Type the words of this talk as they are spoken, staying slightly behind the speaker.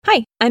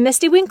Hi, I'm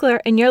Misty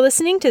Winkler, and you're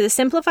listening to the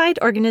Simplified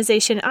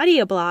Organization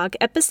audio blog,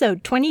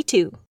 episode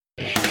 22.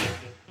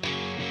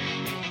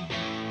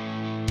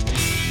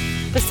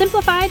 The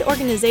Simplified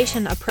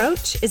Organization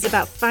approach is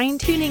about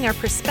fine-tuning our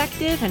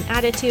perspective and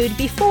attitude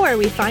before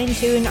we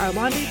fine-tune our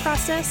laundry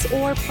process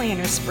or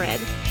planner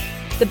spread.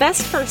 The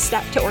best first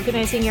step to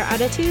organizing your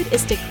attitude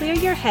is to clear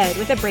your head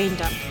with a brain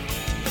dump.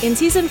 In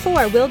Season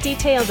 4, we'll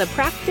detail the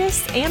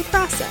practice and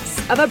process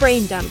of a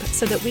brain dump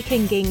so that we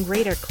can gain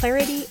greater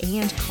clarity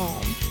and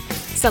calm.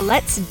 So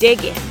let's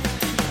dig in.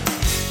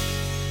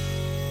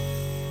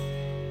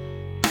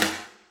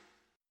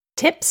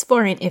 Tips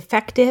for an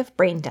effective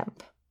brain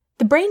dump.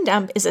 The brain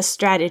dump is a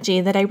strategy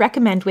that I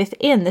recommend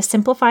within the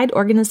Simplified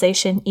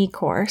Organization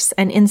e-course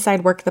and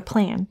Inside Work the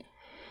Plan.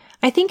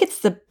 I think it's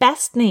the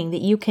best thing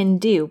that you can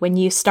do when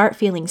you start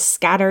feeling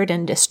scattered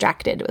and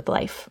distracted with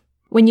life.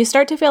 When you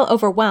start to feel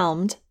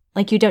overwhelmed,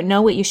 like you don't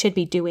know what you should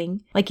be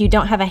doing, like you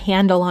don't have a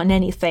handle on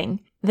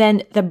anything,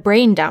 then the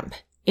brain dump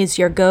is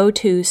your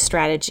go-to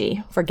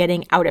strategy for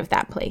getting out of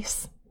that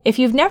place. If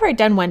you've never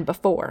done one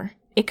before,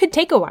 it could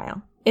take a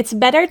while. It's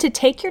better to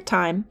take your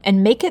time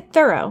and make it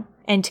thorough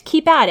and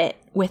keep at it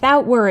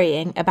without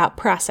worrying about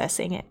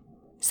processing it.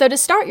 So to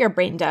start your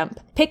brain dump,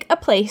 pick a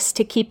place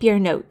to keep your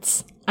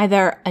notes.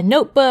 Either a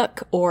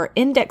notebook or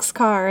index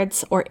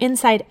cards or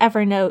inside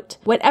Evernote,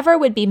 whatever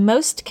would be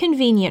most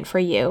convenient for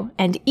you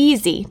and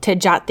easy to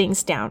jot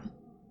things down.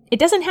 It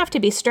doesn't have to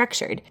be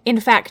structured. In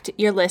fact,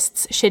 your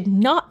lists should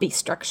not be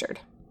structured.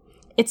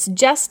 It's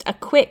just a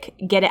quick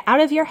get it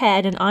out of your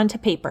head and onto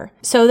paper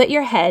so that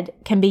your head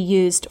can be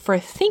used for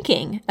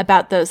thinking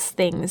about those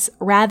things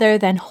rather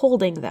than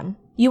holding them.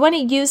 You want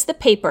to use the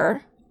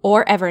paper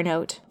or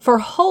Evernote for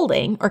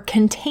holding or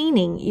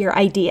containing your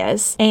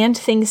ideas and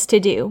things to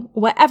do,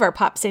 whatever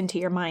pops into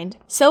your mind,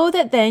 so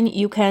that then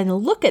you can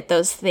look at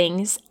those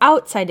things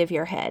outside of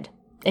your head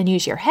and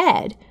use your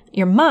head,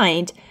 your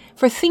mind,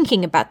 for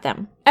thinking about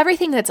them.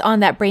 Everything that's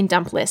on that brain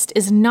dump list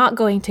is not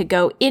going to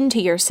go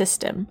into your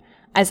system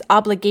as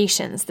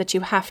obligations that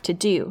you have to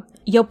do.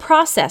 You'll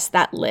process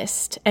that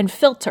list and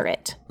filter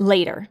it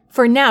later.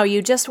 For now,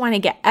 you just want to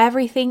get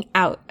everything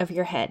out of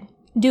your head.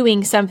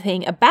 Doing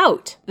something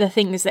about the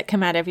things that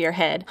come out of your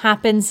head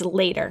happens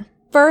later.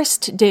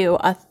 First, do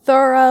a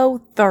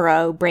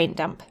thorough brain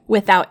dump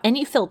without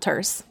any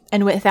filters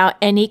and without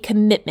any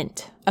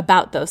commitment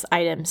about those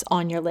items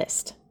on your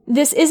list.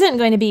 This isn't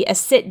going to be a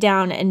sit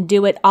down and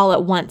do it all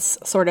at once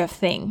sort of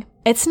thing.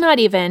 It's not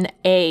even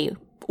a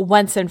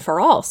once and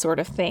for all sort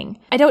of thing.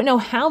 I don't know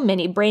how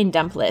many brain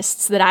dump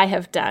lists that I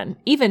have done,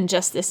 even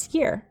just this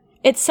year.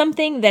 It's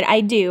something that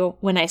I do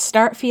when I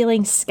start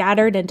feeling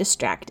scattered and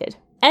distracted.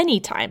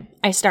 Anytime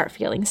I start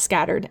feeling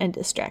scattered and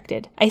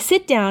distracted, I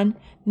sit down,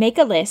 make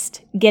a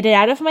list, get it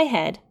out of my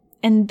head,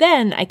 and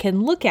then I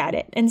can look at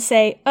it and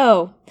say,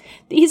 oh,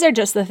 these are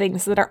just the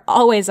things that are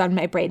always on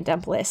my brain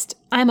dump list.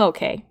 I'm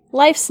okay.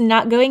 Life's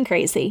not going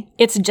crazy.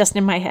 It's just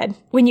in my head.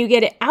 When you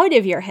get it out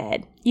of your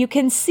head, you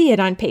can see it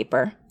on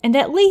paper. And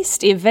at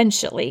least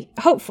eventually,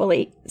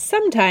 hopefully,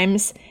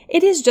 sometimes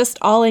it is just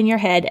all in your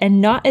head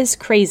and not as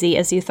crazy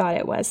as you thought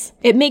it was.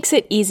 It makes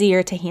it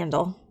easier to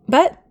handle.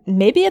 But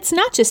maybe it's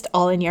not just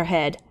all in your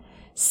head.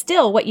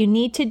 Still, what you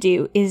need to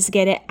do is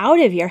get it out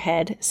of your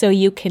head so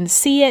you can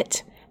see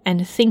it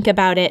and think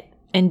about it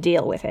and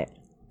deal with it.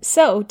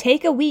 So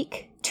take a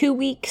week, 2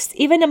 weeks,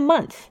 even a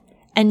month,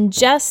 and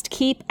just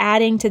keep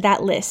adding to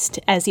that list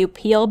as you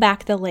peel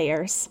back the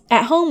layers.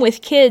 At home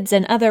with kids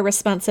and other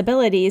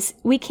responsibilities,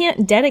 we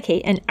can't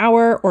dedicate an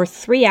hour or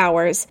 3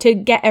 hours to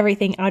get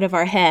everything out of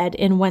our head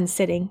in one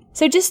sitting.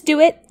 So just do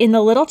it in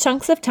the little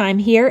chunks of time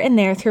here and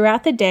there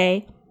throughout the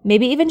day,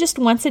 maybe even just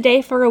once a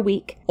day for a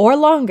week or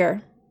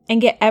longer, and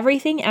get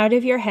everything out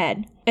of your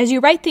head. As you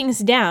write things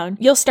down,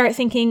 you'll start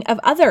thinking of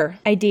other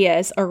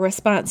ideas or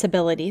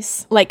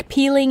responsibilities. Like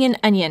peeling an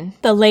onion,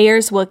 the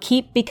layers will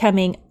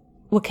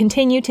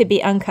continue to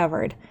be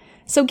uncovered.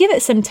 So give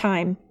it some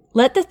time.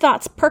 Let the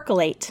thoughts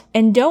percolate,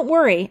 and don't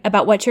worry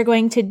about what you're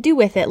going to do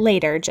with it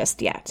later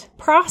just yet.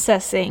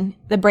 Processing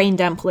the brain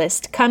dump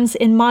list comes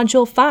in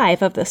Module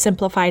 5 of the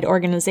Simplified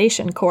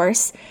Organization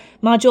course,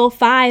 Module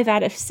 5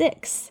 out of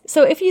 6.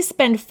 So if you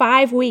spend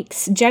 5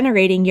 weeks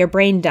generating your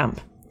brain dump,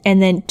 and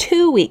then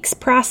 2 weeks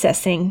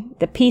processing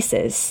the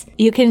pieces,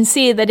 you can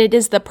see that it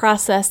is the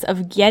process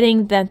of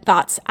getting the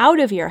thoughts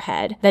out of your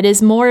head that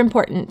is more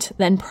important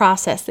than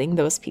processing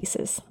those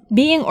pieces.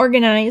 Being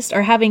organized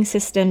or having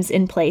systems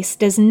in place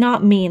does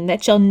not mean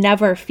that you'll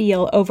never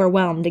feel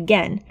overwhelmed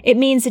again. It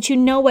means that you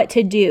know what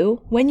to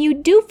do when you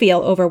do feel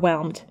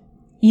overwhelmed.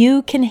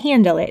 You can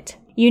handle it.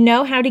 You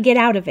know how to get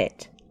out of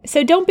it.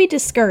 So don't be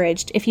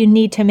discouraged if you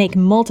need to make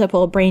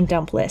multiple brain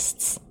dump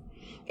lists.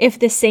 If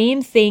the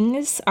same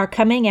things are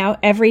coming out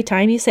every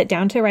time you sit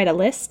down to write a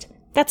list,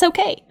 that's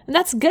okay.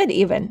 That's good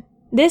even.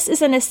 This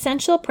is an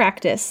essential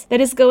practice that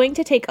is going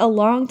to take a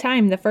long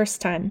time the first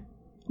time.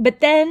 But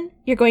then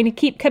you're going to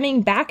keep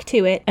coming back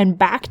to it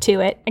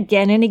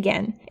again and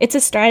again. It's a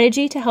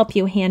strategy to help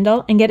you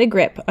handle and get a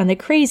grip on the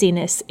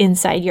craziness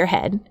inside your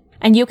head.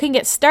 And you can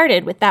get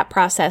started with that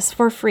process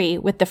for free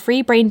with the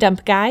free Brain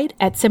Dump Guide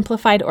at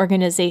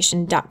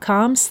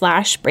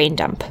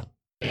simplifiedorganization.com/braindump.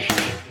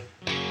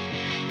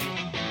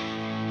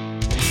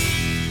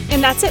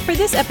 And that's it for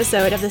this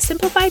episode of the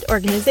Simplified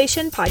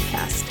Organization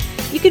Podcast.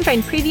 You can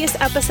find previous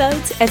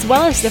episodes as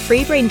well as the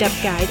free Brain Dump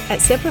Guide at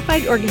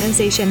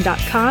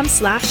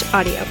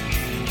simplifiedorganization.com/audio.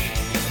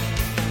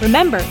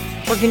 Remember,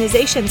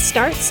 organization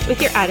starts with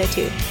your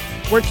attitude.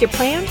 Work your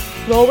plan,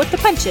 roll with the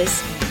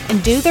punches,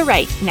 and do the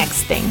right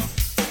next thing.